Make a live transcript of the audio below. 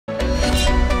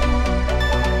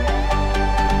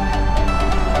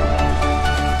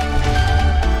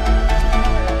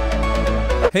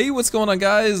Hey, what's going on,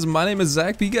 guys? My name is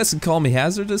Zach, but you guys can call me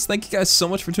Hazardous. Thank you guys so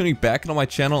much for tuning back into my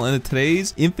channel. And in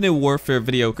today's Infinite Warfare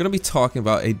video, we're going to be talking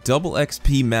about a double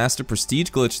XP Master Prestige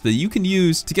glitch that you can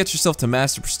use to get yourself to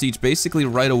Master Prestige basically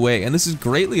right away. And this is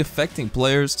greatly affecting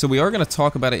players, so we are going to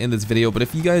talk about it in this video. But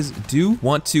if you guys do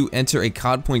want to enter a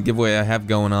COD point giveaway I have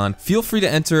going on, feel free to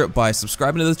enter by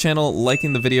subscribing to the channel,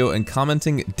 liking the video, and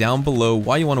commenting down below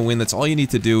why you want to win. That's all you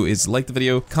need to do is like the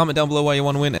video, comment down below why you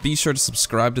want to win, and be sure to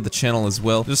subscribe to the channel as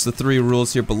well. Just the 3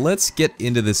 rules here, but let's get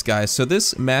into this, guys. So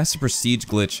this Master Prestige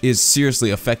glitch is seriously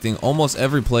affecting almost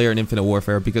every player in Infinite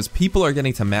Warfare because people are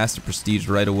getting to Master Prestige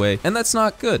right away, and that's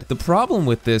not good. The problem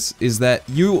with this is that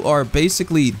you are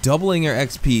basically doubling your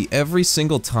XP every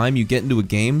single time you get into a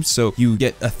game. So you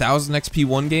get 1000 XP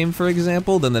one game, for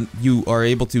example, then you are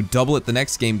able to double it the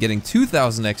next game, getting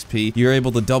 2000 XP. You're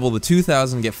able to double the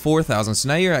 2000, get 4000. So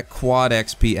now you're at quad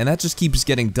XP, and that just keeps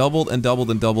getting doubled and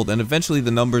doubled and doubled, and eventually the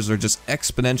numbers are just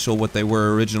exponential what they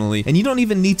were originally, and you don't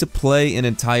even need to play an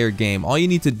entire game. All you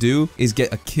need to do is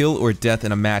get a kill or death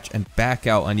in a match and back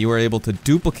out, and you are able to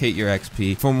duplicate your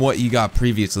XP from what you got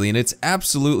previously. And it's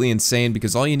absolutely insane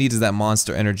because all you need is that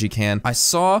monster energy can. I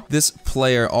saw this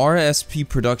player RSP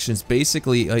Productions,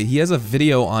 basically he has a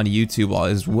video on YouTube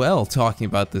as well talking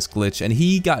about this glitch, and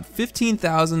he got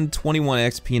 15,021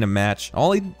 XP in a match.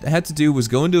 All he had to do was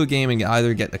go into a game and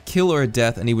either get a kill or a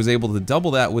death, and he was able to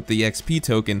double that with the XP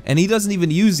token, and he doesn't even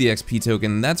use the XP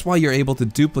token, and that's why you're able to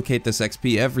duplicate this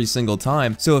XP every single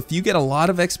time. So if you get a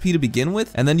lot of XP to begin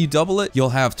with and then you double it, you'll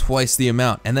have twice the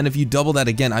amount, and then if you double that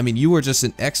again, I mean, you are just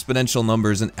in exponential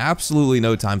numbers in absolutely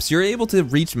no time. So you're able to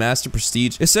reach Master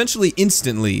Prestige essentially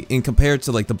instantly in compared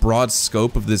to like the broad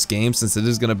scope of this game, since it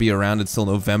is going to be around until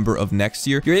November of next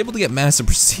year. You're able to get Master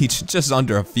Prestige in just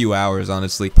under a few hours,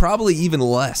 honestly, probably even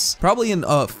less, probably in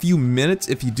a few minutes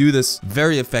if you do this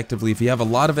very effectively. If you have a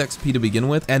lot of XP to begin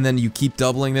with and then you keep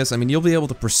doubling this, I mean, you'll be able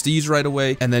to prestige right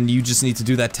away, and then you just need to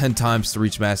do that 10 times to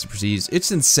reach Master Prestige.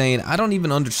 It's insane. I don't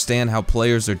even understand how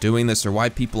players are doing this or why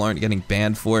people aren't getting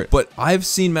banned for it, but I've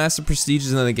seen Master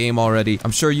Prestiges in the game already.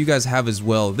 I'm sure you guys have as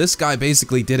well. This guy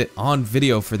basically did it on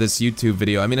video for this YouTube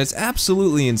video. I mean, it's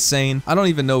absolutely insane. I don't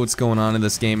even know what's going on in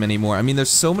this game anymore. I mean, there's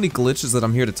so many glitches that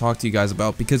I'm here to talk to you guys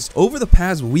about because over the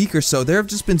past week or so, there have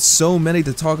just been so many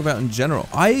to talk about in general.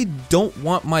 I don't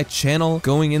want my channel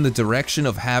going in the direction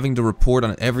of having to report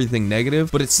on everything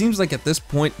negative, but it seems like at this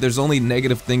point there's only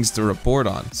negative things to report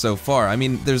on so far. I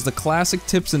mean, there's the classic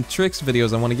tips and tricks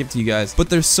videos I want to give to you guys, but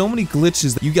there's so many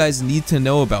glitches that you guys need to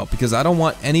know about because I don't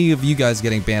want any of you guys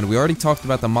getting banned. We already talked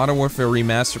about the Modern Warfare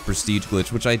Remastered Prestige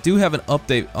glitch, which I do have an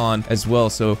update on as well,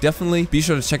 so definitely be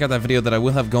sure to check out that video that I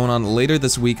will have going on later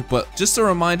this week. But just a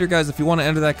reminder, guys, if you want to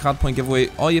enter that COD point giveaway,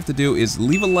 all you have to do is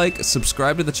leave a like,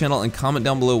 subscribe to the channel, and comment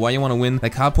down below why you want to win.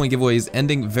 That COD point giveaway is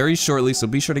ending very shortly, so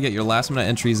be sure to get your last minute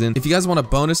entries in. If you guys want a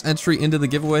bonus entry into the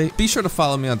giveaway, be sure to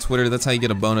follow me on Twitter. That's how you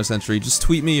get a bonus entry. Just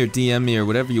tweet me or DM me or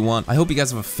whatever you want. I hope you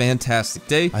guys have a fantastic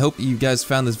day. I hope you guys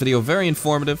found this video very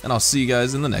informative, and I'll see you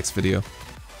guys in the next video.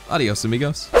 Adios,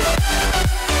 amigos.